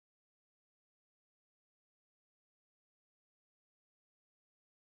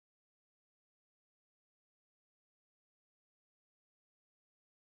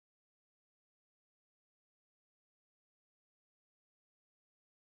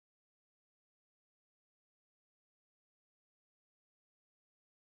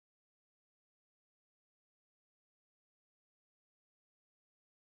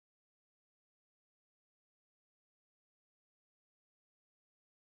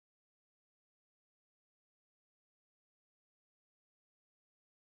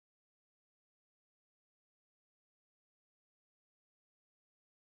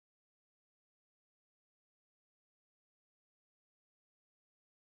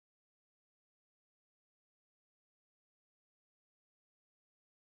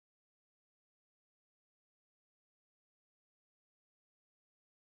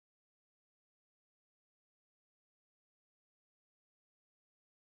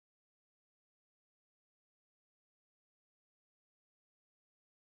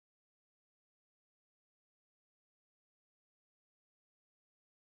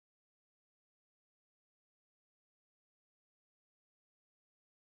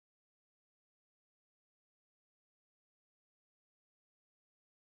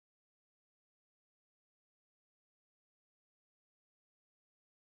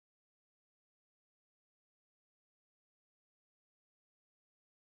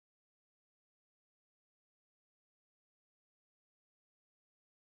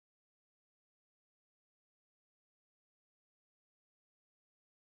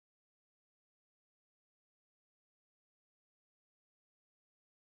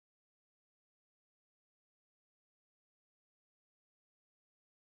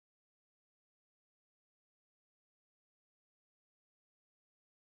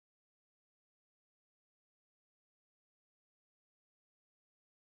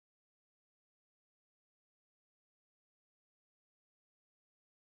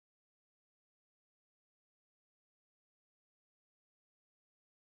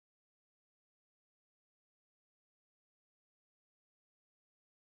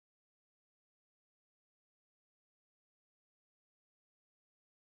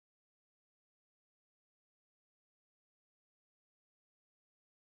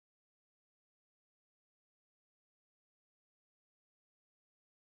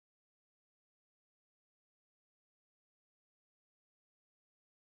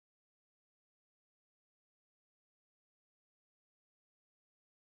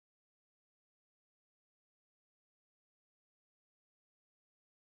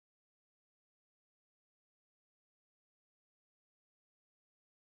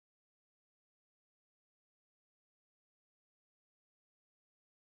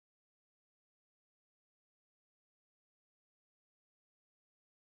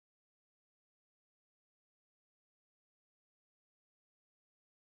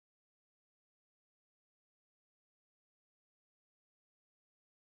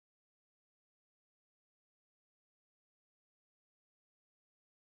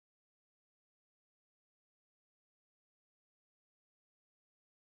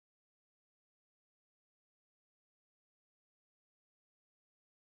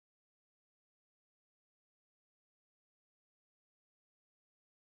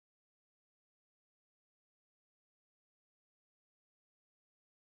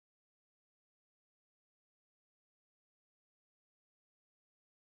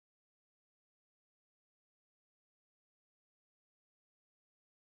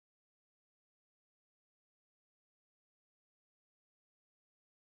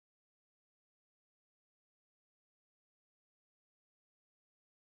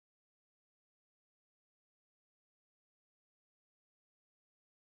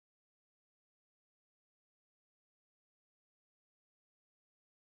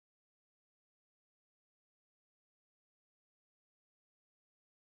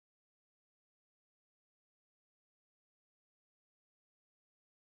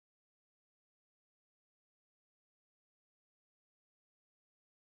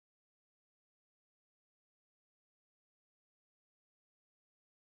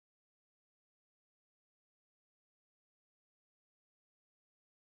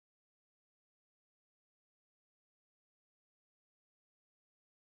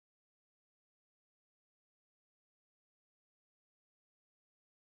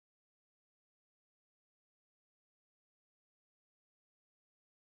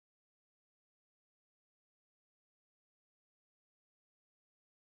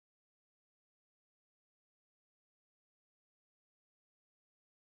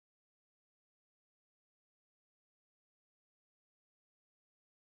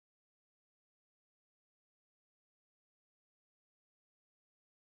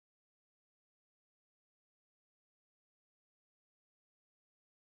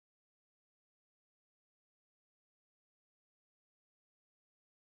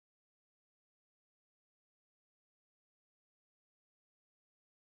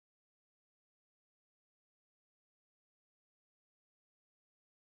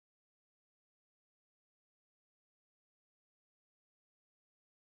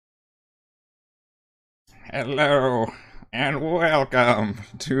Hello and welcome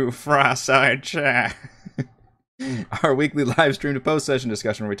to Frostside Chat, our weekly live stream to post session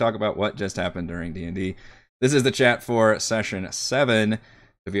discussion where we talk about what just happened during D&D. This is the chat for session 7.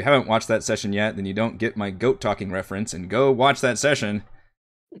 If you haven't watched that session yet, then you don't get my goat talking reference, and go watch that session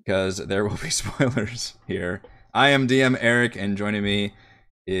because there will be spoilers here. I am DM Eric, and joining me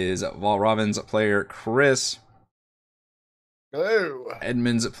is Valraven's player Chris. Hello.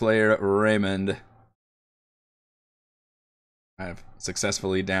 Edmund's player Raymond. I've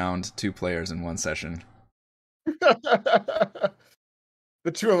successfully downed 2 players in one session. The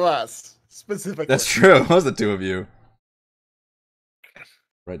two of us, specifically. That's true. It was the 2 of you.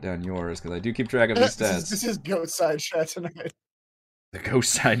 Write down yours, because I do keep track of these stats. This is Goat Side Chat tonight. The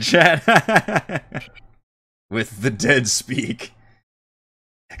Ghost Side Chat. With the dead speak.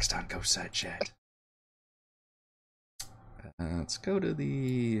 Next on Ghost Side Chat. Let's go to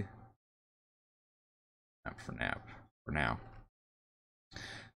the nap for now.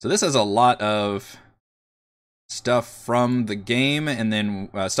 So this has a lot of stuff from the game, and then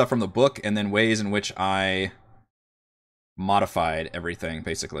stuff from the book, and then ways in which I modified everything,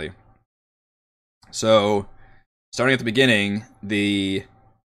 basically. So, starting at the beginning, the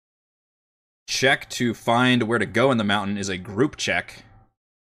check to find where to go in the mountain is a group check.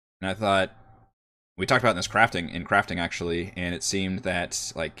 And I thought, we talked about this in crafting actually, and it seemed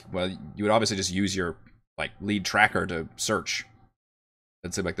that, like, well, you would obviously just use your, like, lead tracker to search.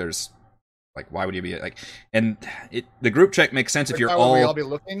 It seemed like there's, like, why would you be, like, and the group check makes sense if you're all, we all be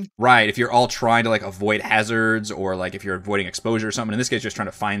looking? Right, if you're all trying to, like, avoid hazards, or, like, if you're avoiding exposure or something. In this case, just trying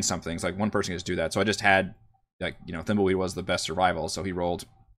to find something. It's like one person can just do that. So I just had, like, you know, Thimbleweed was the best survival, so he rolled.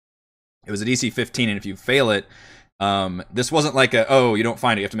 It was a DC 15, and if you fail it, this wasn't like you don't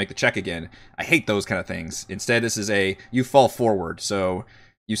find it, you have to make the check again. I hate those kind of things. Instead, this is you fall forward. So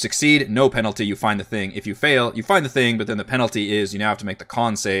you succeed, no penalty, you find the thing. If you fail, you find the thing, but then the penalty is you now have to make the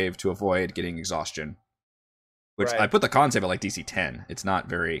con save to avoid getting exhaustion. Which, right. I put the con save at, like, DC 10. It's not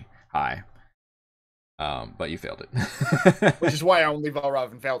very high. But you failed it. Which is why only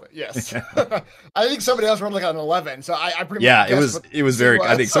Valraven failed it, yes. I think somebody else rolled like an 11, so I pretty much it was very,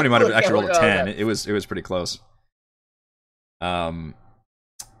 I think somebody might have actually rolled a 10. Okay. It was pretty close. And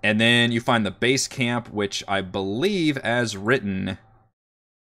then you find the base camp, which I believe, as written,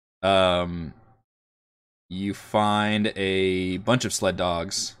 you find a bunch of sled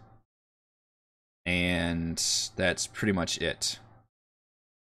dogs, and that's pretty much it.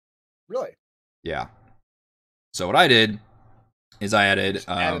 Really? Yeah. So what I did is I added the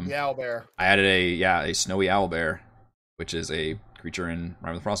owlbear. I added a snowy owlbear, which is a creature in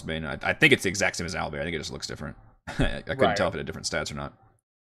Rime of the Frostbane. I think it's the exact same as owlbear. I think it just looks different. I couldn't tell if it had different stats or not.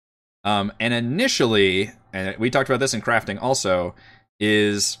 And initially, and we talked about this in crafting also,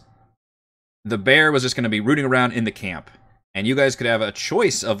 is the bear was just going to be rooting around in the camp. And you guys could have a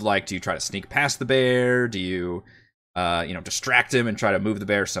choice of, like, do you try to sneak past the bear? Do you, distract him and try to move the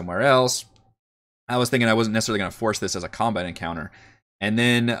bear somewhere else? I was thinking I wasn't necessarily going to force this as a combat encounter. And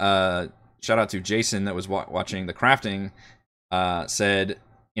then, shout out to Jason that was watching the crafting, said,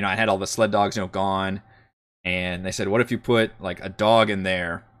 I had all the sled dogs, gone. And they said, what if you put, like, a dog in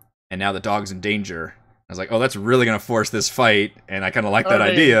there, and now the dog's in danger? I was like, oh, that's really going to force this fight, and I kind of like that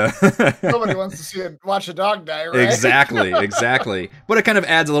idea. Nobody wants to watch a dog die, right? Exactly. But it kind of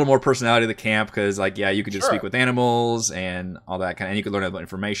adds a little more personality to the camp, because, like, yeah, you could just speak with animals and all that kind of, and you could learn about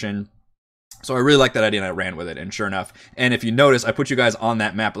information. So I really like that idea, and I ran with it, and sure enough. And if you notice, I put you guys on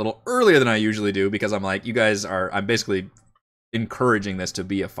that map a little earlier than I usually do, because I'm like, I'm basically encouraging this to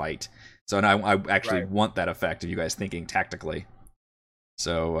be a fight. So now I actually want that effect of you guys thinking tactically.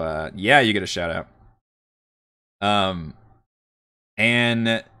 So, you get a shout out.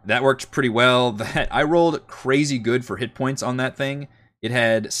 And that worked pretty well. I rolled crazy good for hit points on that thing. It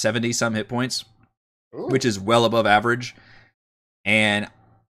had 70 some hit points, which is well above average. And,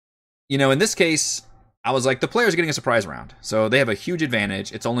 in this case, I was like, the player's getting a surprise round. So they have a huge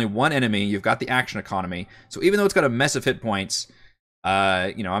advantage. It's only one enemy. You've got the action economy. So even though it's got a mess of hit points,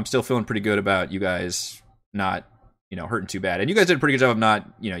 I'm still feeling pretty good about you guys not, hurting too bad. And you guys did a pretty good job of not,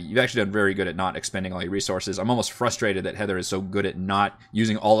 you've actually done very good at not expending all your resources. I'm almost frustrated that Heather is so good at not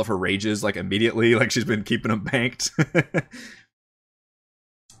using all of her rages, like, immediately. Like, she's been keeping them banked. Pretty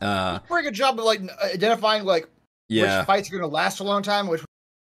good job of, like, identifying, like, which fights are going to last a long time, which,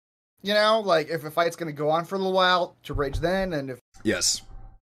 like, if a fight's going to go on for a little while, to rage then, and if... Yes.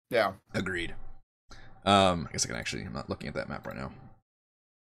 Yeah. Agreed. I guess I'm not looking at that map right now.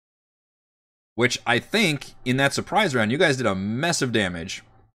 Which I think, in that surprise round, you guys did a mess of damage.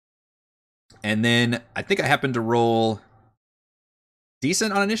 And then, I think I happened to roll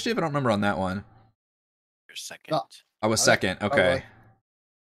decent on initiative. I don't remember on that one. You're second. I was second. Okay.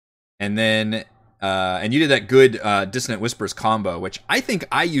 And then, and you did that good Dissonant Whispers combo, which I think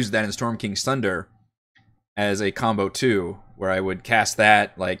I used that in Storm King's Thunder as a combo too, where I would cast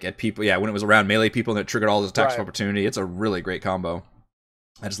that like at people. Yeah, when it was around melee people and it triggered all those attacks of opportunity. It's a really great combo.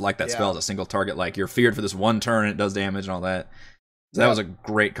 I just like that spell as a single target. Like you're feared for this one turn and it does damage and all that. So that was a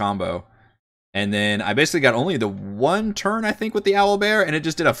great combo. And then I basically got only the one turn, I think, with the Owlbear, and it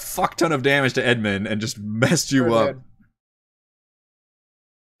just did a fuck ton of damage to Edmund and just messed you up.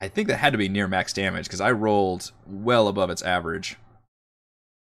 I think that had to be near max damage, because I rolled well above its average.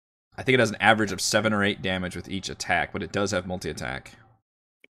 I think it has an average of 7 or 8 damage with each attack, but it does have multi-attack.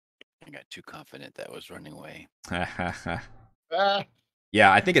 I got too confident that was running away.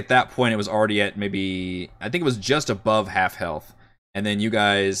 Yeah, I think at that point it was already at maybe... I think it was just above half health. And then you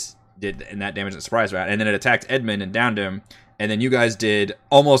guys did in that damage at surprise round, and then it attacked Edmund and downed him, and then you guys did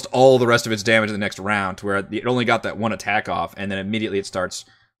almost all the rest of its damage in the next round, to where it only got that one attack off, and then immediately it starts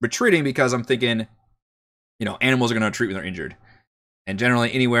retreating, because I'm thinking, you know, animals are going to retreat when they're injured. And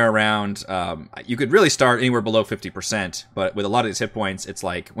generally anywhere around, you could really start anywhere below 50%, but with a lot of these hit points, it's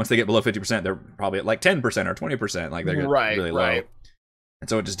like, once they get below 50%, they're probably at like 10% or 20%, like they're really low. And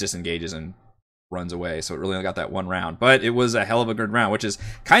so it just disengages and runs away, so it really only got that one round. But it was a hell of a good round, which is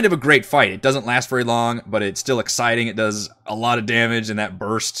kind of a great fight. It doesn't last very long, but it's still exciting. It does a lot of damage in that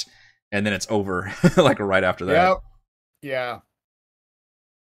burst, and then it's over, like right after that. Yep. Yeah.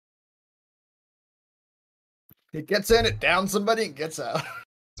 It gets in, it downs somebody, and gets out.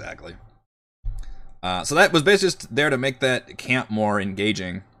 Exactly. So that was basically just there to make that camp more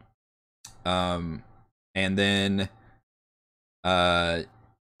engaging. And then I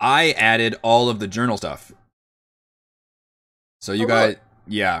added all of the journal stuff. So you guys,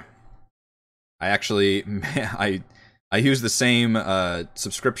 yeah. I actually, I used the same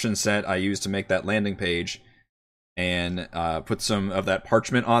subscription set I used to make that landing page, and put some of that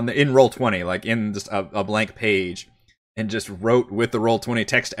parchment on in Roll20, like in just a blank page, and just wrote with the Roll20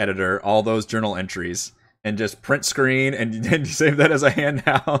 text editor all those journal entries, and just print screen and save that as a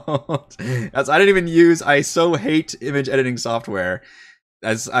handout. I didn't even use. I so hate image editing software,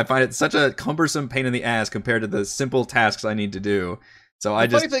 as I find it such a cumbersome pain in the ass compared to the simple tasks I need to do. So the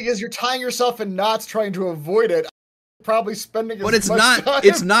funny thing is, you're tying yourself in knots trying to avoid it. Probably spending as but it's much not time.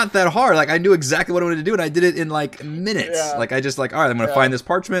 It's not that hard. Like, I knew exactly what I wanted to do, and I did it in like minutes. Like, I just all right, I'm gonna find this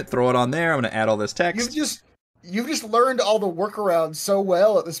parchment, throw it on there, I'm gonna add all this text. You've just learned all the workarounds so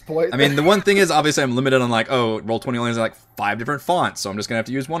well at this point. I mean, the one thing is, obviously I'm limited on like, Roll20 only has like 5 different fonts, so I'm just gonna have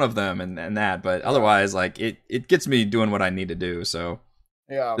to use one of them and that. But otherwise, like, it gets me doing what I need to do. So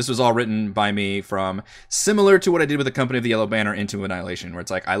yeah, this was all written by me, from similar to what I did with the Company of the Yellow Banner into Annihilation, where it's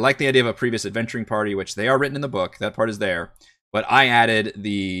like, I like the idea of a previous adventuring party, which they are written in the book. That part is there. But I added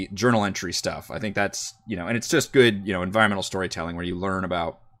the journal entry stuff. I think that's, and it's just good, environmental storytelling where you learn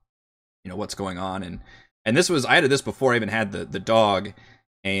about, what's going on. And this was, I added this before I even had the dog,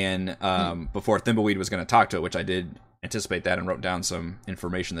 and before Thimbleweed was going to talk to it, which I did anticipate that and wrote down some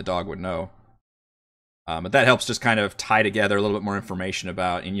information the dog would know. But that helps just kind of tie together a little bit more information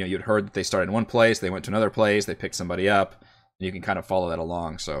about, and you'd heard that they started in one place, they went to another place, they picked somebody up, and you can kind of follow that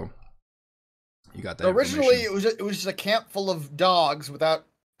along. So you got that. Originally, it was just a camp full of dogs without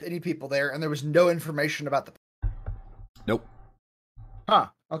any people there, and there was no information about the. Nope. Huh.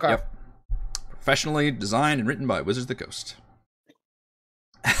 Okay. Yep. Professionally designed and written by Wizards of the Coast.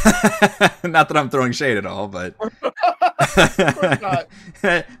 Not that I'm throwing shade at all, but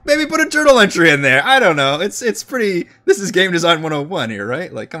maybe put a journal entry in there. I don't know. It's pretty. This is game design 101 here,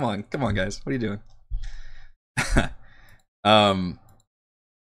 right? Like, come on, guys. What are you doing?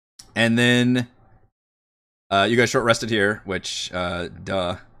 And then you guys short rested here, which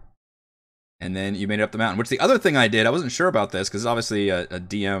duh. And then you made it up the mountain. Which the other thing I did, I wasn't sure about this, because obviously a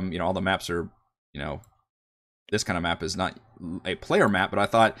DM, all the maps are, this kind of map is not a player map, but I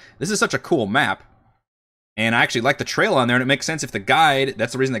thought this is such a cool map, and I actually like the trail on there, and it makes sense if the guide,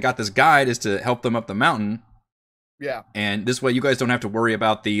 that's the reason they got this guide, is to help them up the mountain. Yeah. And this way you guys don't have to worry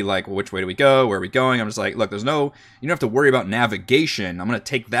about the, like, well, which way do we go? Where are we going? I'm just like, look, you don't have to worry about navigation. I'm going to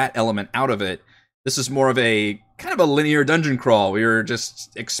take that element out of it. This is more of a kind of a linear dungeon crawl where you're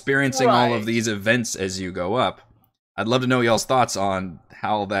just experiencing all of these events as you go up. I'd love to know y'all's thoughts on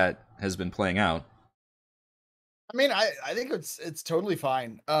how that has been playing out. I mean, I think it's totally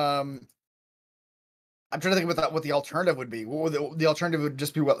fine. I'm trying to think what the alternative would be. What would the alternative would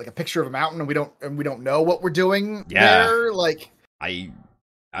just be, what, like a picture of a mountain, and we don't know what we're doing there? Like, I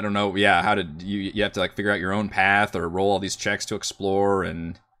don't know. Yeah, how did you have to like figure out your own path or roll all these checks to explore,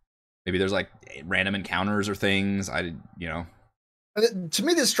 and maybe there's like random encounters or things. To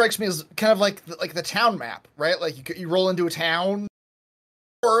me, this strikes me as kind of like the town map, right? Like you roll into a town,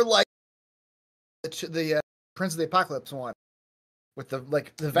 or like the Prince of the Apocalypse one with the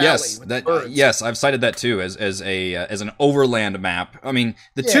valley. Yes, with that the birds. yes, I've cited that too as an overland map. I mean,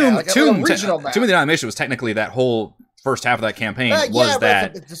 the Yeah, Tomb a regional map. Tomb of the Animation was technically that whole first half of that campaign Yeah,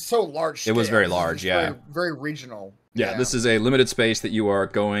 that it's just so large. it was scale. very large. Yeah, very regional. yeah. This is a limited space that you are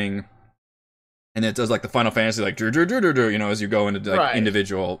going, and it does like the Final Fantasy, like you know, as you go into like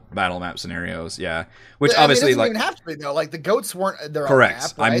individual battle map scenarios. Yeah, which obviously it doesn't like even have to be though. Like the goats weren't their correct. own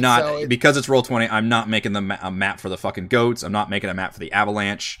map, right? I'm not because it's Roll20. I'm not making a map for the fucking goats. I'm not making a map for the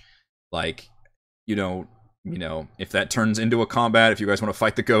avalanche. Like, you know, if that turns into a combat, if you guys want to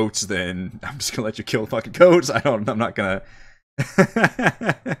fight the goats, then I'm just gonna let you kill the fucking goats. I'm not gonna.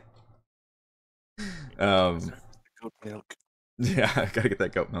 Goat milk. Yeah, I gotta get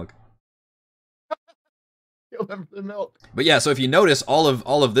that goat milk. Kill them for the milk. But yeah, so if you notice all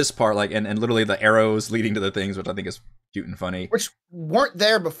of this part, like, and literally the arrows leading to the things, which I think is cute and funny, which weren't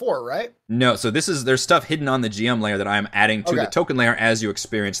there before, right? No, so there's stuff hidden on the GM layer that I'm adding to the token layer as you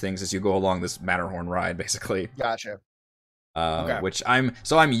experience things as you go along this Matterhorn ride, basically. Gotcha. Which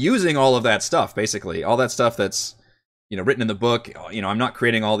I'm using all of that stuff, basically, all that stuff that's written in the book. I'm not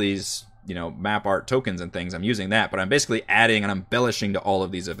creating all these map art tokens and things. I'm using that, but I'm basically adding and embellishing to all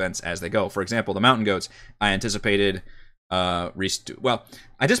of these events as they go. For example, the mountain goats, I anticipated Reese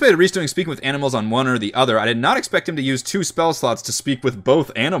doing speaking with animals on one or the other. I did not expect him to use 2 spell slots to speak with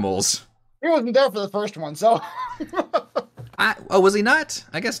both animals. He wasn't there for the first one, so. Was he not?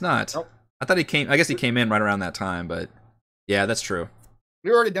 I guess not. Nope. I guess he came in right around that time, but yeah, that's true. We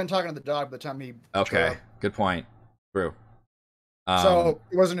were already done talking to the dog by the time he. Okay, good point. True. So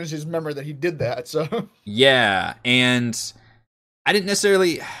it wasn't in his memory that he did that. So yeah, and I didn't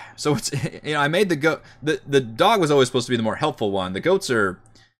necessarily. So it's I made the goat. The dog was always supposed to be the more helpful one. The goats are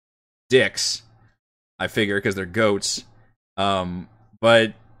dicks, I figure, because they're goats.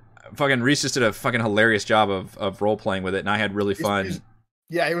 But fucking Reese just did a fucking hilarious job of role playing with it, and I had really fun.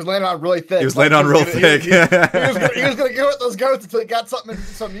 He was laying on really thick. He was laying on real thick. He was gonna go with those goats until he got something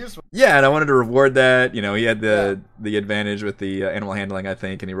useful. Yeah, and I wanted to reward that. He had the advantage with the animal handling, I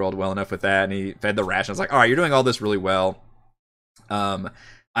think, and he rolled well enough with that, and he fed the ration. I was like, all right, you're doing all this really well. I'm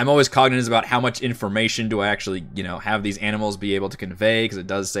always cognizant about how much information do I actually, have these animals be able to convey, because it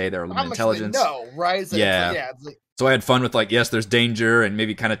does say they're limited intelligence. No, right? So yeah. So I had fun with yes, there's danger, and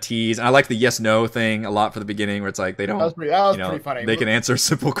maybe kind of tease. And I like the yes/no thing a lot for the beginning, where it's like they don't. That was pretty funny. They can answer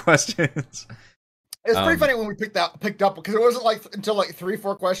simple questions. It was pretty funny when we picked up because it wasn't until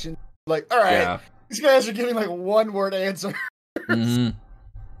 3-4 questions. Like, all right, these guys are giving 1-word answers. Mm-hmm.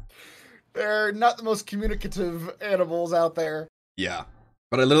 They're not the most communicative animals out there. Yeah.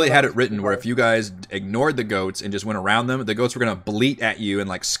 But I literally had it written where if you guys ignored the goats and just went around them, the goats were going to bleat at you and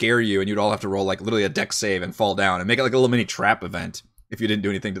scare you, and you'd all have to roll literally a dex save and fall down and make it a little mini trap event if you didn't do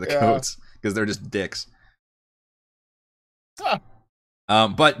anything to the goats, because they're just dicks.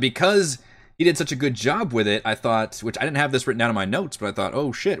 But because he did such a good job with it, I thought, which I didn't have this written down in my notes, but I thought,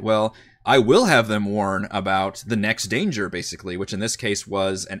 oh shit, well, I will have them warn about the next danger, basically, which in this case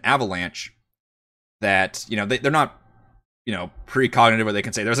was an avalanche that, they're not, precognitive where they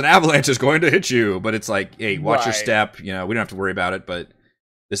can say there's an avalanche is going to hit you, but it's like, hey, watch your step. We don't have to worry about it, but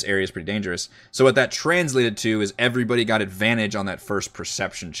this area is pretty dangerous. So what that translated to is everybody got advantage on that first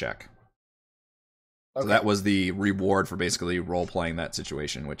perception check. Okay. So that was the reward for basically role playing that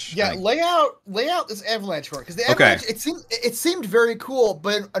situation. Which lay out this avalanche for it, because the avalanche it seemed very cool,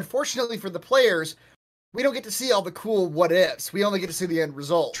 but unfortunately for the players, we don't get to see all the cool what ifs. We only get to see the end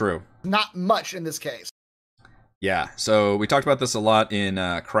result. True. Not much in this case. Yeah, so we talked about this a lot in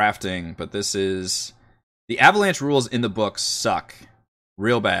crafting, but this is... The avalanche rules in the book suck.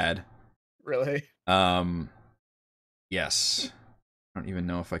 Real bad. Really? Yes. I don't even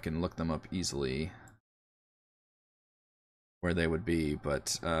know if I can look them up easily where they would be,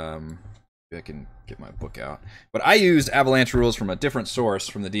 but maybe I can get my book out. But I used avalanche rules from a different source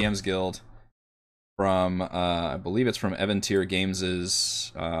from the DM's Guild. From, I believe it's from Evan Tier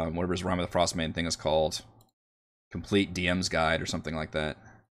Games' whatever his Rime of the Frostbane thing is called. Complete DM's Guide or something like that.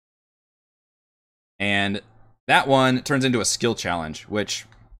 And that one turns into a skill challenge, which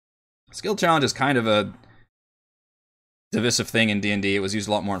skill challenge is kind of a divisive thing in D&D. It was used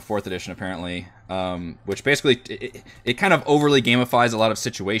a lot more in 4th edition, apparently, which basically it kind of overly gamifies a lot of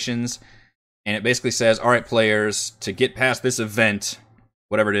situations, and it basically says, all right, players, to get past this event,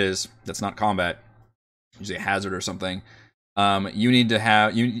 whatever it is, that's not combat, usually a hazard or something, you need to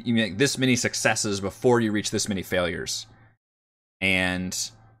have you make this many successes before you reach this many failures. And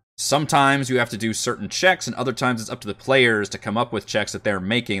sometimes you have to do certain checks, and other times it's up to the players to come up with checks that they're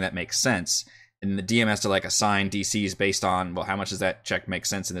making that make sense. And the DM has to like assign DCs based on, well, how much does that check make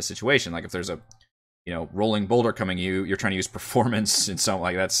sense in this situation? Like if there's a, rolling boulder coming you're trying to use performance and something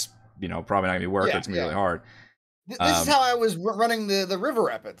like that's, probably not gonna work. It's gonna be really hard. This is how I was running the River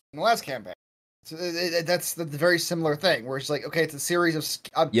Rapids in the last campaign. So that's the very similar thing where it's like, okay, it's a series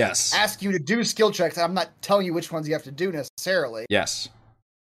of yes, ask you to do skill checks. I'm not telling you which ones you have to do necessarily. Yes.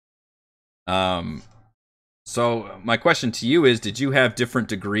 So my question to you is, did you have different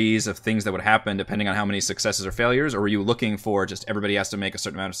degrees of things that would happen depending on how many successes or failures, or were you looking for just everybody has to make a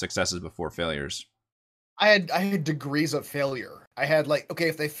certain amount of successes before failures? I had degrees of failure. I had like, okay,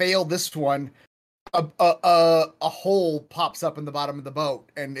 if they fail this one, a hole pops up in the bottom of the boat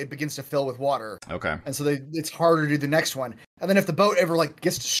and it begins to fill with water. Okay. And so it's harder to do the next one. And then if the boat ever like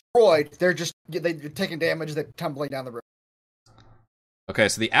gets destroyed, they're taking damage, they're tumbling down the river. Okay,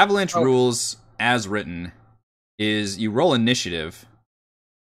 so the avalanche rules as written is you roll initiative.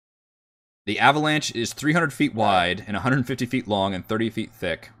 The avalanche is 300 feet wide and 150 feet long and 30 feet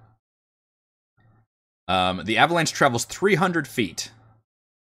thick. The avalanche travels 300 feet.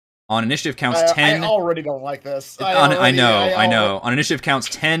 On initiative counts 10. I already don't like this. I know. On initiative counts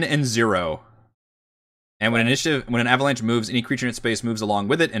 10 and 0. And when an avalanche moves, any creature in its space moves along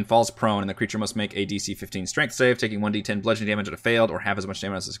with it and falls prone, and the creature must make a DC 15 strength save, taking 1d10 bludgeoning damage on a failed, or half as much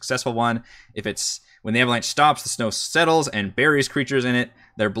damage as a successful one. When the avalanche stops, the snow settles and buries creatures in it.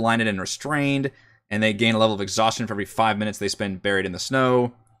 They're blinded and restrained, and they gain a level of exhaustion for every 5 minutes they spend buried in the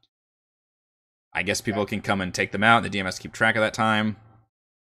snow. I guess people can come and take them out. The DM has to keep track of that time.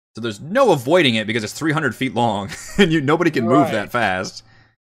 So there's no avoiding it because it's 300 feet long, and nobody can move that fast.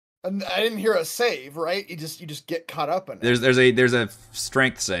 And I didn't hear a save, right? You just get caught up in it. There's a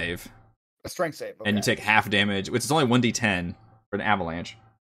strength save. A strength save, okay. And you take half damage, which is only 1d10 for an avalanche.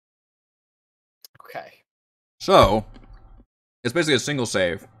 Okay. So it's basically a single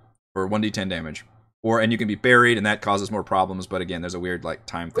save for 1d10 damage. And you can be buried, and that causes more problems. But again, there's a weird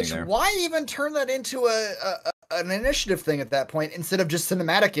time thing there. Why even turn that into an initiative thing at that point instead of just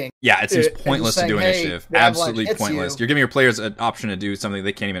cinematicing? Yeah, it seems pointless to do initiative. Absolutely pointless. You're giving your players an option to do something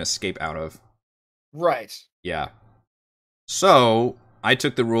they can't even escape out of. Right. Yeah. So I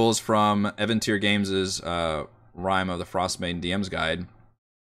took the rules from Evan Tier Games' Rime of the Frostmaiden DM's Guide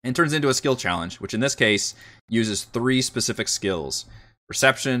and turns into a skill challenge, which in this case uses 3 specific skills: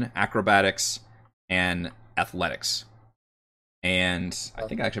 perception, acrobatics, and athletics. And I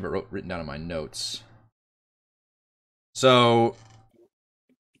think I actually have it written down in my notes. So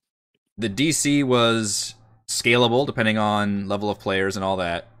the DC was scalable depending on level of players and all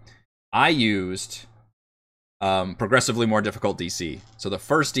that. I used progressively more difficult DC. So the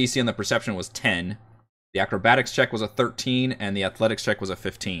first DC on the perception was 10. The acrobatics check was a 13, and the athletics check was a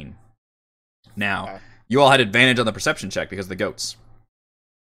 15. Now, you all had advantage on the perception check because of the goats.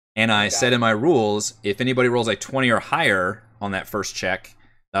 And I said in my rules, if anybody rolls a 20 or higher on that first check,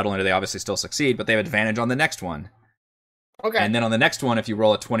 not only do they obviously still succeed, but they have advantage on the next one. Okay. And then on the next one, if you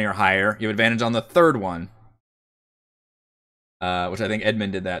roll a 20 or higher, you have advantage on the third one. Which I think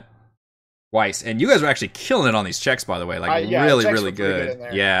Edmund did that twice. And you guys were actually killing it on these checks, by the way. Really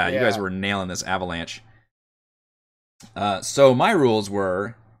good. Yeah, you guys were nailing this avalanche. So my rules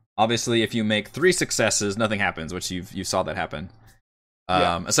were, obviously, if you make 3 successes, nothing happens, which you saw that happen.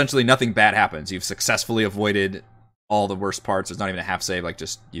 Essentially, nothing bad happens. You've successfully avoided all the worst parts. There's not even a half save.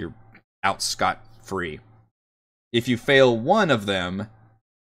 Just you're out scot-free. If you fail one of them,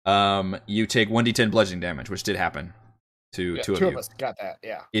 you take 1d10 bludgeoning damage, which did happen to two of you. 2 of us got that,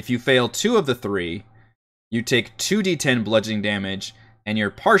 yeah. If you fail 2 of the 3, you take 2d10 bludgeoning damage, and you're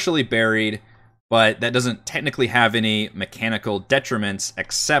partially buried, but that doesn't technically have any mechanical detriments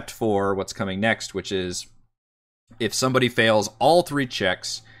except for what's coming next, which is if somebody fails all 3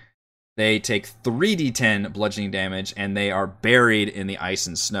 checks, they take 3d10 bludgeoning damage, and they are buried in the ice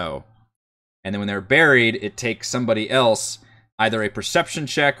and snow. And then when they're buried, it takes somebody else either a perception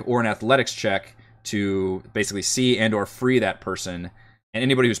check or an athletics check to basically see and or free that person. And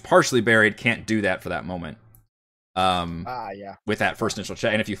anybody who's partially buried can't do that for that moment. With that first initial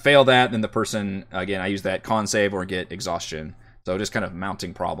check. And if you fail that, then the person, again, I use that con save or get exhaustion. So just kind of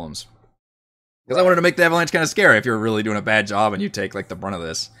mounting problems. Because I wanted to make the avalanche kind of scary if you're really doing a bad job and you take the brunt of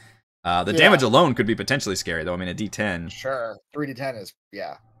this. The damage alone could be potentially scary, though. I mean, a D10. Sure. 3d10 is,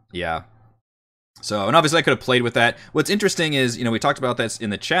 Yeah. So, and obviously I could have played with that. What's interesting is, we talked about this in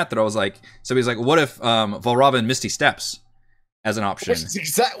the chat that I was like, somebody's like, what if Volrava and Misty Steps as an option?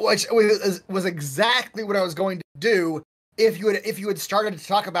 Which was exactly what I was going to do if you had started to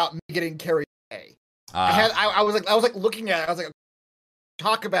talk about me getting carried away. I was looking at it, I was like,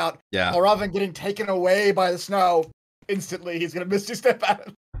 talk about Yeah. how rather than getting taken away by the snow, instantly he's going to Misty Step out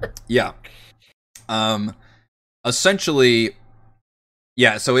of there. Yeah. Essentially,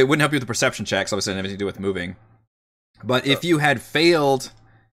 yeah, so it wouldn't help you with the perception checks, obviously it didn't have anything to do with moving. But if you had failed,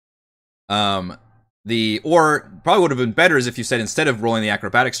 or probably would have been better is if you said instead of rolling the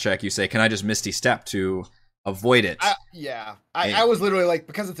acrobatics check, you say, can I just Misty Step to avoid it? I was literally like,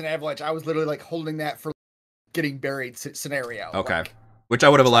 because it's an avalanche, I was literally like holding that for getting buried scenario. Okay. Like, which I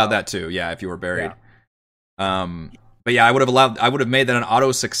would have allowed that too, yeah, if you were buried. Yeah. But yeah, I would have made that an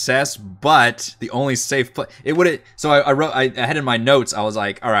auto success, but the only safe place, it would have, so I had in my notes, I was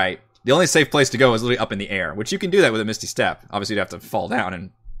like, all right, the only safe place to go is literally up in the air, which you can do that with a Misty Step. Obviously, you'd have to fall down and.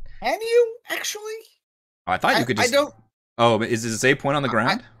 Can you actually? Oh, I thought you could just. I don't. Oh, but is it a save point on the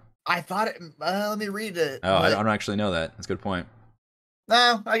ground? I thought it. Let me read it. Oh, I don't actually know that. That's a good point.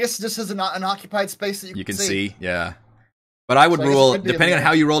 No, I guess it just has an occupied space that you can see. Yeah. But I would So rule, depending on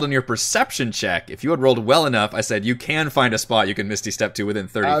how you rolled in your perception check, if you had rolled well enough, I said you can find a spot you can Misty Step to within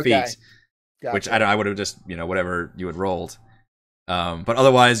 30 feet. Gotcha. Which I would have just, whatever you had rolled. But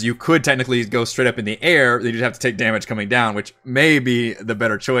otherwise, you could technically go straight up in the air. You'd have to take damage coming down, which may be the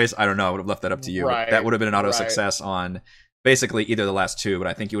better choice. I don't know. I would have left that up to you. Right. That would have been an auto success on basically either of the last two, but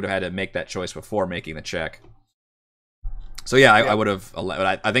I think you would have had to make that choice before making the check. So yeah, I would have.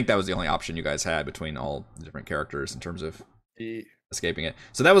 I think that was the only option you guys had between all the different characters in terms of escaping it.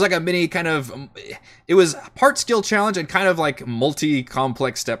 So that was like a mini kind of. It was part skill challenge and kind of like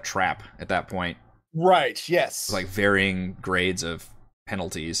multi-complex step trap at that point. Right. Yes. Like varying grades of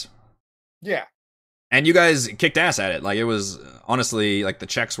penalties. Yeah. And you guys kicked ass at it. Like it was honestly like the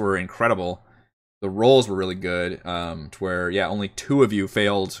checks were incredible. The rolls were really good. To where only 2 of you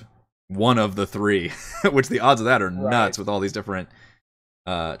failed one of the 3, which the odds of that are nuts with all these different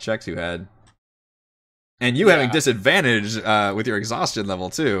checks you had. And you having disadvantage with your exhaustion level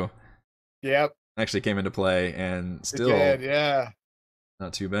too. Yep. Actually came into play and still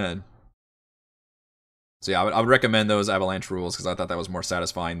not too bad. So yeah, I would recommend those avalanche rules because I thought that was more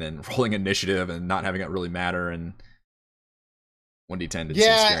satisfying than rolling initiative and not having it really matter and 1d10 didn't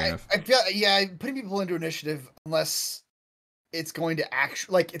seem scary enough. I feel putting people into initiative unless it's going to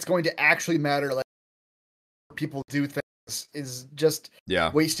actually matter, like people do things, is just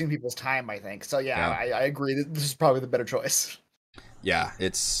wasting people's time, I think. So I agree that this is probably the better choice. Yeah,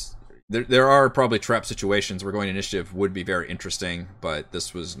 it's there are probably trap situations where going initiative would be very interesting, but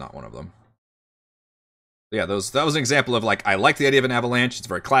this was not one of them. Yeah, that was an example of like I like the idea of an avalanche. It's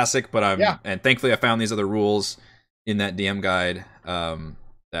very classic, but and thankfully I found these other rules in that DM guide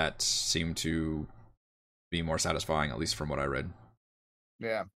that seem to be more satisfying, at least from what I read.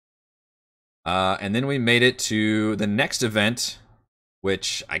 Yeah. And then we made it to the next event,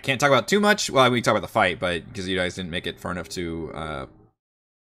 which I can't talk about too much. Well, we can talk about the fight, but because you guys didn't make it far enough to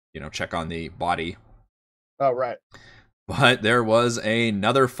check on the body. Oh, right. But there was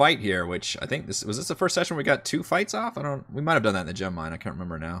another fight here, which I think was this the first session we got 2 fights off? We might have done that in the gem mine. I can't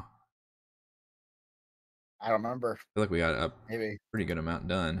remember now. I don't remember. I feel like we got a pretty good amount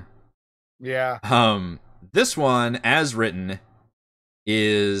done. Yeah. This one, as written,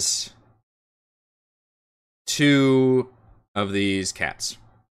 is 2 of these cats.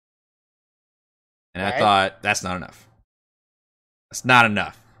 And I thought, that's not enough. That's not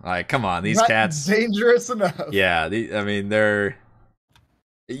enough. Like, come on, these cats dangerous enough. Yeah, they're.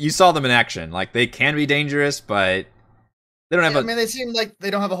 You saw them in action. Like they can be dangerous, but they don't have. They seem like they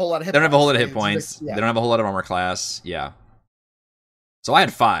don't have a whole lot of hit. They don't have a whole lot of hit points. They don't have a whole lot of armor class. Yeah. So I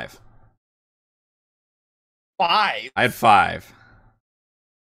had 5. 5. I had 5.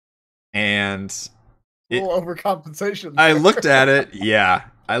 And a little overcompensation. I looked at it. Yeah,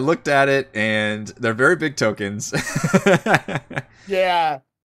 I looked at it, and they're very big tokens. Yeah.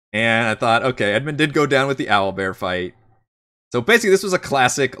 And I thought, okay, Edmund did go down with the owlbear fight. So basically, this was a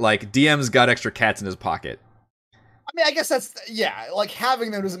classic, like, DM's got extra cats in his pocket. I mean, I guess that's, like,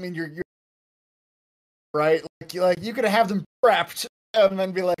 having them doesn't mean you're right? Like you could have them prepped and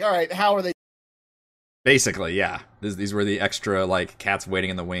then be like, all right, how are they? Basically, yeah. These were the extra, like, cats waiting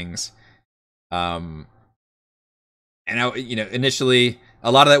in the wings. And, initially,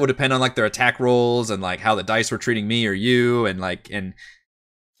 a lot of that would depend on, like, their attack rolls and, like, how the dice were treating me or you and...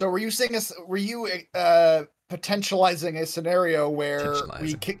 So were you potentializing a scenario where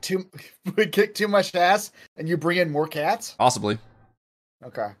we kick too much ass and you bring in more cats? Possibly.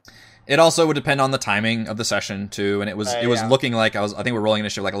 Okay. It also would depend on the timing of the session too, and it was looking like I think we're rolling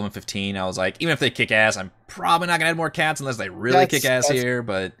initiative like 11:15. I was like, even if they kick ass, I'm probably not gonna add more cats unless they really kick ass here.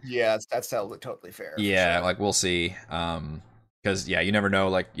 But that's totally fair. Yeah, sure. Like we'll see. Because you never know,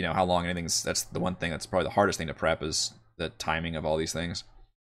 like how long anything's. That's the one thing that's probably the hardest thing to prep is the timing of all these things.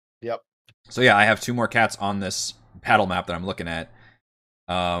 Yep. So yeah, I have 2 more cats on this paddle map that I'm looking at,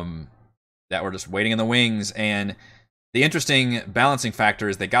 that were just waiting in the wings. And the interesting balancing factor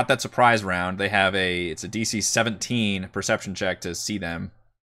is they got that surprise round. They have it's a DC 17 perception check to see them,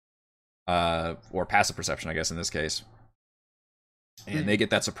 or passive perception, I guess in this case. And they get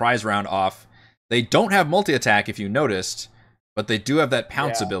that surprise round off. They don't have multi-attack, if you noticed, but they do have that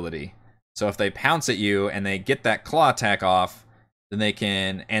pounce ability. So if they pounce at you and they get that claw attack off, then they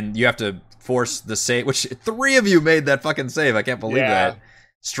can, and you have to force the save, which 3 of you made that fucking save. I can't believe that.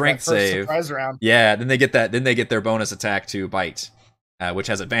 Strength save. Surprise round. Yeah, then they get their bonus attack to bite, which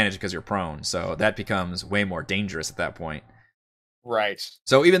has advantage because you're prone. So that becomes way more dangerous at that point. Right.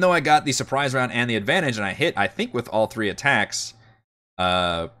 So even though I got the surprise round and the advantage, and I hit, I think, with all 3 attacks,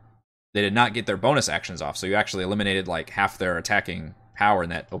 they did not get their bonus actions off. So you actually eliminated like half their attacking power in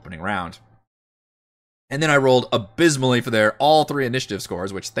that opening round. And then I rolled abysmally for all 3 initiative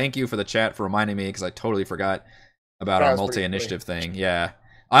scores, which thank you for the chat for reminding me, because I totally forgot about our multi-initiative thing. Yeah.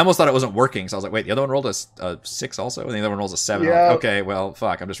 I almost thought it wasn't working, so I was like, wait, the other one rolled a 6 also? And the other one rolls a 7. Yeah. Like, okay, well,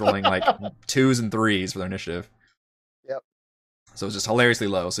 fuck. I'm just rolling like 2s and 3s for their initiative. Yep. So it was just hilariously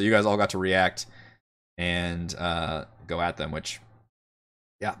low. So you guys all got to react and go at them, which,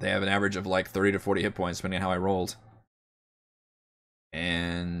 yeah, they have an average of like 30 to 40 hit points, depending on how I rolled.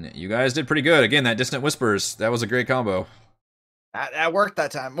 And you guys did pretty good. Again, that Distant Whispers, that was a great combo. That worked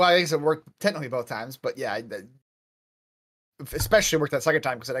that time. Well, I guess it worked technically both times, but yeah, especially worked that second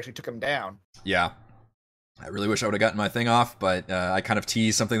time because it actually took him down. Yeah. I really wish I would have gotten my thing off, but I kind of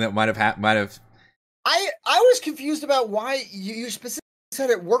teased something that might have. I was confused about why you specifically said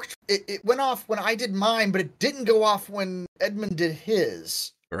it worked. It went off when I did mine, but it didn't go off when Edmund did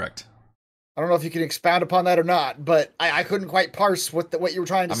his. Correct. I don't know if you can expound upon that or not, but I couldn't quite parse what you were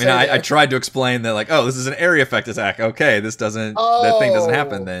trying to say. I tried to explain that, like, oh, this is an area effect attack. Okay, that thing doesn't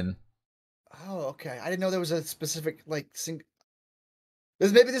happen then. Oh, okay. I didn't know there was a specific, like,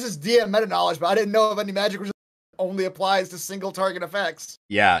 maybe this is DM meta knowledge, but I didn't know if any magic resistance only applies to single target effects.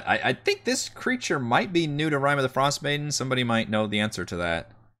 Yeah, I think this creature might be new to Rime of the Frostmaiden. Somebody might know the answer to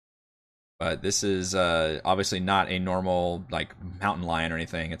that. But this is obviously not a normal, like, mountain lion or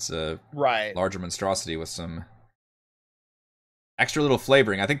anything. It's a larger monstrosity with some extra little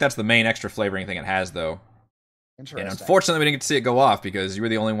flavoring. I think that's the main extra flavoring thing it has, though. Interesting. And unfortunately, we didn't get to see it go off because you were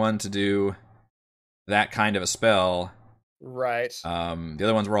the only one to do that kind of a spell. Right. The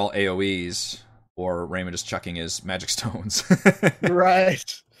other ones were all AoEs, or Raymond just chucking his magic stones. Right.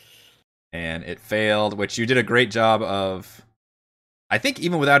 And it failed, which you did a great job of. I think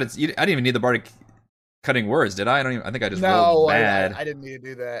even without it, I didn't even need the bardic cutting words, did I? I think I just rolled bad. I didn't need to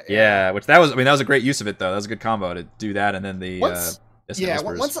do that. Yeah, which that was a great use of it though. That was a good combo to do that, and then the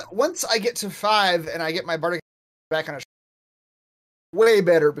once I get to 5 and I get my bardic back on a way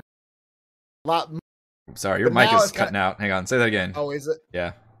better. A lot. Sorry, your mic is cutting out. Hang on, say that again. Oh, is it?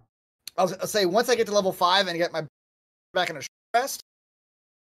 Yeah. I'll say once I get to level 5 and get my back in a rest,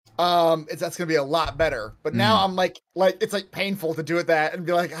 that's gonna be a lot better. But now I'm like it's like painful to do it that and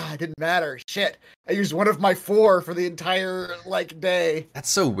be like, it didn't matter. Shit, I used one of my 4 for the entire day. That's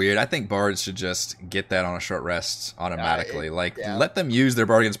so weird. I think bards should just get that on a short rest automatically. Let them use their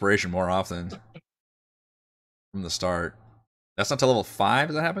bardic inspiration more often from the start. That's not till level 5.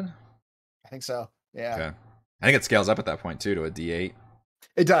 Does that happen? I think so. Yeah. Okay. I think it scales up at that point too to a D8.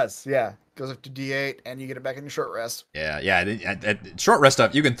 It does. Yeah. Goes up to D8 and you get it back in your short rest. Yeah. At short rest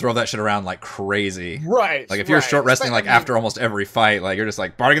up, you can throw that shit around like crazy. Right. Like if you're short resting after almost every fight, like you're just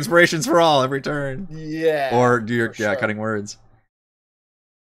like bardic inspirations for all every turn. Yeah. Or do your cutting words.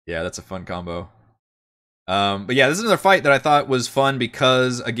 Yeah, that's a fun combo. But yeah, this is another fight that I thought was fun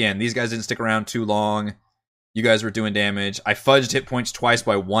because again, these guys didn't stick around too long. You guys were doing damage. I fudged hit points twice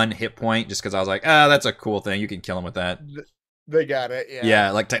by 1 hit point just because I was like, that's a cool thing. You can kill him with that. They got it, yeah.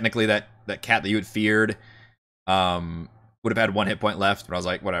 Yeah, like technically that cat that you had feared would have had 1 hit point left, but I was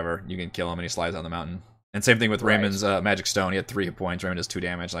like, whatever, you can kill him and he slides down the mountain. And same thing with Raymond's magic stone. He had 3 hit points. Raymond does 2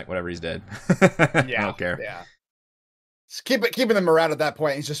 damage. Like, whatever, he's dead. I don't care. Yeah. Just keeping them around at that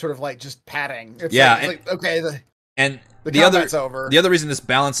point. He's just sort of like just patting. It's okay. The other reason this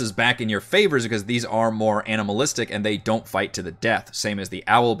balances back in your favor is because these are more animalistic and they don't fight to the death, same as the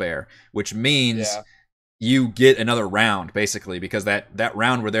owlbear, which means you get another round basically because that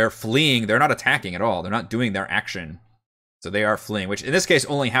round where they're fleeing, they're not attacking at all. They're not doing their action, so they are fleeing. Which in this case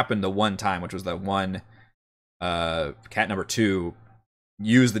only happened the one time, which was the one cat number 2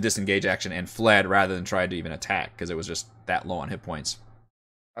 used the disengage action and fled rather than tried to even attack because it was just that low on hit points.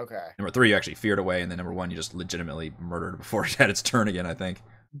 Okay. Number 3, you actually feared away, and then number 1, you just legitimately murdered before it had its turn again, I think.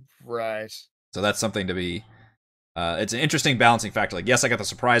 Right. So that's something to be It's an interesting balancing factor. Like, yes, I got the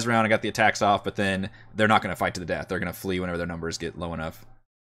surprise round, I got the attacks off, but then they're not going to fight to the death. They're going to flee whenever their numbers get low enough.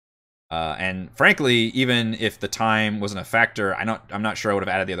 And frankly, even if the time wasn't a factor, I'm not sure I would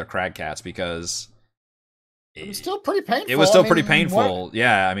have added the other crag cats because it was still pretty painful. It was still pretty painful. What?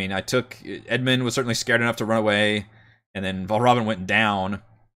 Yeah, I mean, Edmund was certainly scared enough to run away, and then Valrobin went down.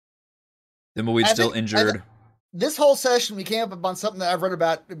 Thimbleweed's still injured. This whole session, we came up on something that I've read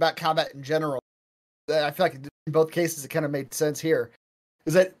about combat in general. That I feel like in both cases it kind of made sense here.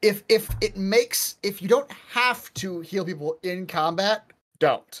 Is that if you don't have to heal people in combat,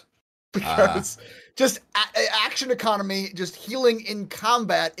 don't. Because just action economy, just healing in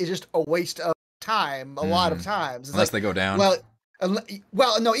combat is just a waste of time. A lot of times, unless they go down. Well,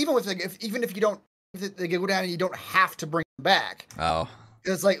 no. Even with even if you don't, if they go down and you don't have to bring them back. Oh,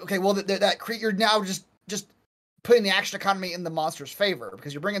 it's like okay, well you're now just putting the action economy in the monster's favor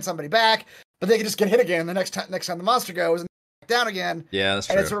because you're bringing somebody back, but they can just get hit again the next time the monster goes and down again. Yeah, that's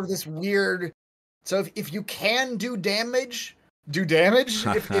true. And it's sort of this weird. So if you can do damage.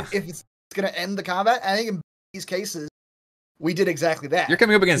 if it's going to end the combat. I think in these cases, we did exactly that. You're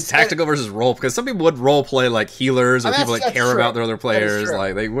coming up against tactical versus role, because some people would role play like healers or people that care about their other players.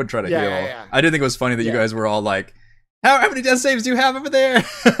 Like they would try to heal. Yeah. I did think it was funny that you guys were all like, how many death saves do you have over there?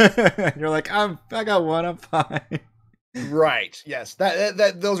 You're like, I got one, I'm fine. Right. Yes.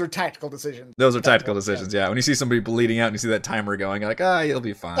 That those are tactical decisions. Those are tactical decisions. Yeah. When you see somebody bleeding out and you see that timer going, you're like, you'll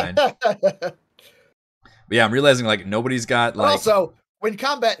be fine. But yeah, I'm realizing like nobody's got like. Also, when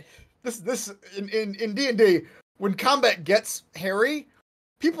combat, this in D&D, when combat gets hairy,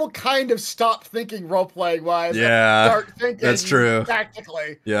 people kind of stop thinking role playing wise. Yeah, start thinking that's true.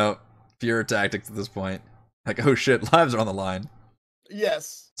 Tactically. Yeah, pure tactics at this point. Like, oh shit, lives are on the line.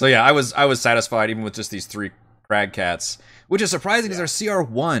 Yes. So yeah, I was satisfied even with just these 3 crag cats, which is surprising because they're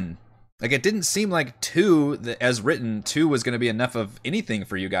CR1. Like, it didn't seem like 2, as written, 2 was going to be enough of anything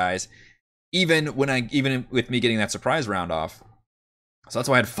for you guys. Even with me getting that surprise round off. So that's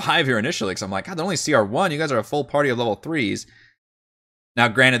why I had 5 here initially, because I'm like, God, they're only CR1. You guys are a full party of level 3s. Now,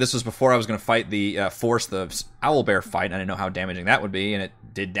 granted, this was before I was going to fight force the owlbear fight, and I didn't know how damaging that would be, and it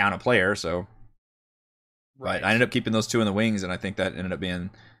did down a player, so. Right. But I ended up keeping those 2 in the wings, and I think that ended up being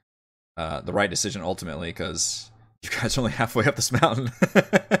the right decision ultimately, because you guys are only halfway up this mountain.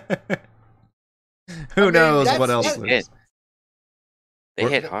 Who knows what else? They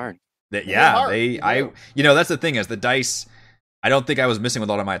hit hard. That's the thing is the dice. I don't think I was missing with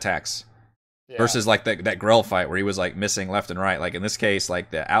a lot of my attacks. Yeah. Versus like that Grell fight where he was like missing left and right. Like in this case,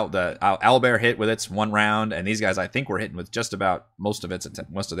 like the owlbear hit with its 1 round, and these guys I think were hitting with just about most of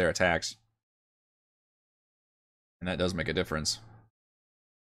their attacks, and that does make a difference.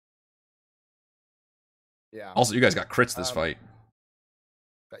 Yeah. Also, you guys got crits this fight.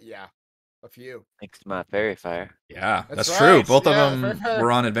 Yeah. A few. Thanks to my fairy fire. Yeah, that's true. Both of them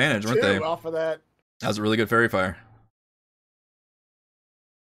were on advantage, weren't they? Off of that. That was a really good fairy fire.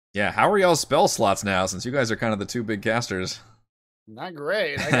 Yeah, how are y'all's spell slots now, since you guys are kind of the 2 big casters? Not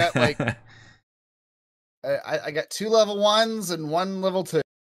great. I got like I got 2 level 1s and 1 level 2.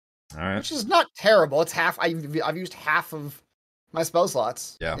 All right. Which is not terrible. It's half. I've used half of my spell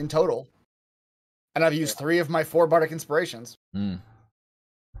slots in total. And I've used 3 of my 4 bardic inspirations.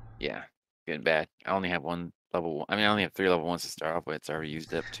 Yeah. Good and bad. I only have 1 level 1. I mean, I only have 3 level 1s to start off with. It's already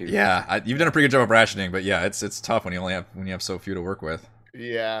used up 2. Yeah, you've done a pretty good job of rationing, but yeah, it's tough when you have so few to work with.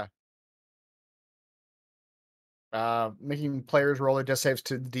 Yeah. Making players roll their death saves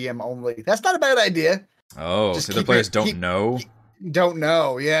to DM only. That's not a bad idea. Oh, so the players don't know? Don't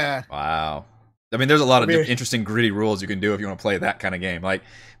know, yeah. Wow. I mean, there's a lot of interesting gritty rules you can do if you want to play that kind of game. Like,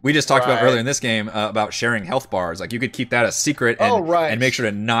 we just talked about earlier in this game about sharing health bars. Like, you could keep that a secret and make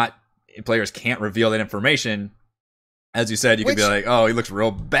sure players can't reveal that information. As you said, you could be like, "Oh, he looks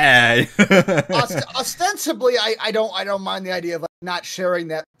real bad." Ostensibly, I don't mind the idea of not sharing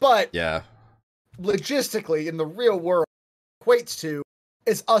that, but logistically, in the real world, equates to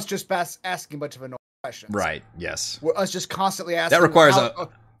it's us just asking a bunch of annoying questions. Right. Yes. We're us just constantly asking. That requires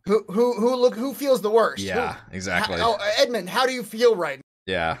who feels the worst. Yeah. Exactly. Edmund, how do you feel right now?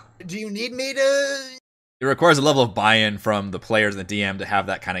 Yeah. Do you need me to? It requires a level of buy-in from the players and the DM to have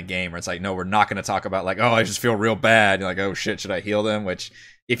that kind of game where it's like, no, we're not going to talk about like, oh, I just feel real bad. You're like, oh shit, should I heal them? Which,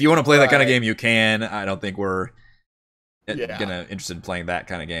 if you want to play that kind of game, you can. I don't think we're interested in playing that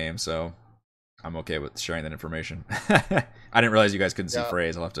kind of game, so I'm okay with sharing that information. I didn't realize you guys couldn't see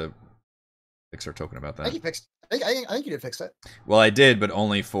phrase. I'll have to fix our token about that. I think you did fix it. Well, I did, but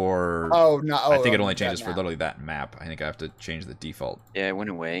only for. I think it only changes for literally that map. I think I have to change the default. Yeah, it went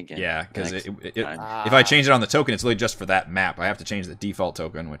away again. Yeah, because if I change it on the token, it's really just for that map. I have to change the default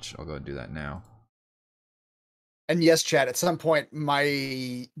token, which I'll go and do that now. And yes, Chad, at some point,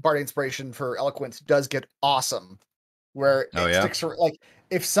 my Bardic Inspiration for Eloquence does get awesome. Where it sticks, like,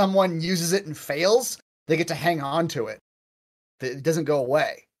 if someone uses it and fails, they get to hang on to it. It doesn't go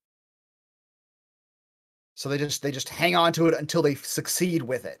away. So they just hang on to it until they succeed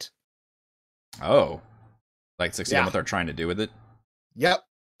with it. Oh. Like succeed on what they're trying to do with it? Yep.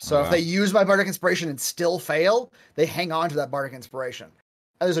 So if they use my Bardic Inspiration and still fail, they hang on to that Bardic Inspiration.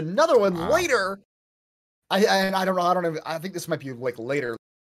 And there's another one later. I don't know. I think this might be like later,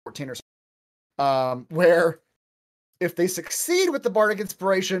 14 or something. Where if they succeed with the Bardic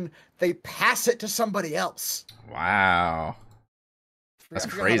Inspiration, they pass it to somebody else. Wow. That's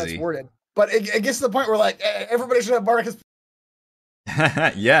crazy. How that's worded. But it gets to the point where, like, everybody should have Bardic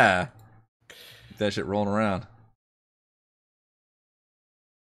Inspiration. Yeah. That shit rolling around.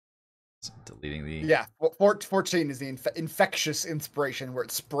 Deleting the... Yeah, 14 is the infectious inspiration where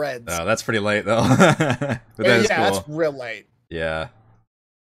it spreads. Oh, that's pretty late, though. But that is cool. That's real late. Yeah.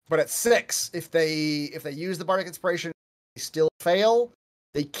 But at 6, if they use the Bardic Inspiration, they still fail,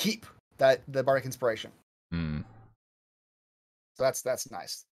 they keep the Bardic Inspiration. Hmm. So that's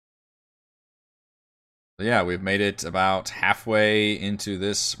nice. Yeah, we've made it about halfway into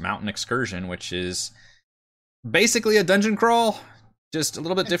this mountain excursion, which is basically a dungeon crawl. Just a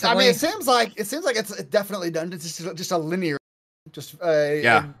little bit differently. I mean, it seems like it's definitely done. It's just a linear, which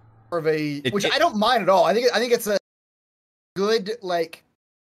I don't mind at all. I think it's a good, like.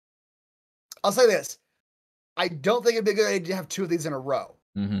 I'll say this: I don't think it'd be a good idea to have 2 of these in a row.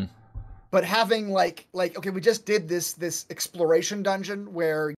 Mm-hmm. But having like okay, we just did this exploration dungeon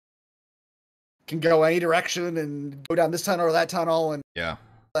where you can go any direction and go down this tunnel or that tunnel and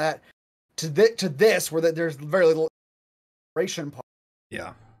that to this where there's very little exploration part.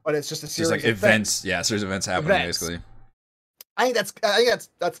 Yeah, but it's just a series like of events. Things. Yeah, series of events happening basically. I think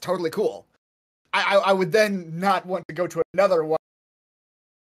that's totally cool. I would then not want to go to another one.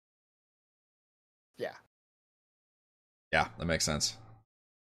 Yeah. Yeah, that makes sense.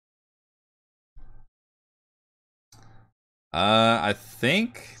 I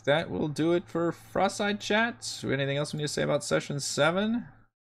think that will do it for Frostside chat. Anything else we need to say about session 7?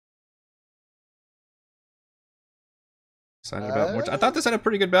 Excited about more. I thought this had a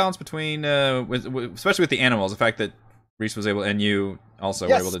pretty good balance between, especially with the animals. The fact that Reese was able, and you also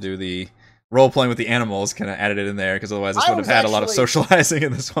were able to do the role playing with the animals, kind of added it in there because otherwise this would have had a lot of socializing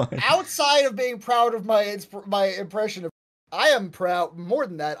in this one. Outside of being proud of my impression of, I am proud. More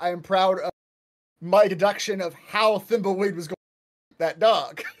than that, I am proud of my deduction of how Thimbleweed was going to that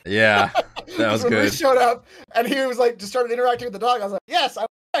dog. Yeah, that was when good. Reese showed up and he was like just started interacting with the dog. I was like, yes, I'm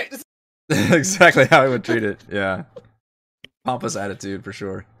right. This is exactly how I would treat it. Yeah. Pompous attitude for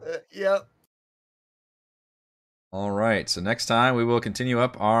sure. Yep. All right. So next time we will continue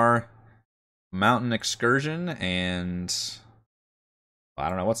up our mountain excursion, and I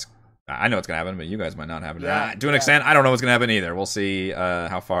don't know I know what's gonna happen, but you guys might not happen. To an extent, I don't know what's gonna happen either. We'll see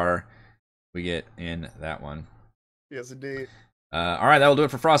how far we get in that one. Yes, indeed. All right, that will do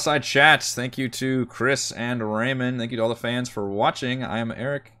it for Frostside Chat. Thank you to Chris and Raymond. Thank you to all the fans for watching. I am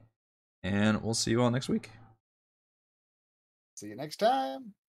Eric, and we'll see you all next week. See you next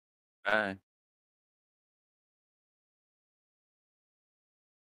time. Bye.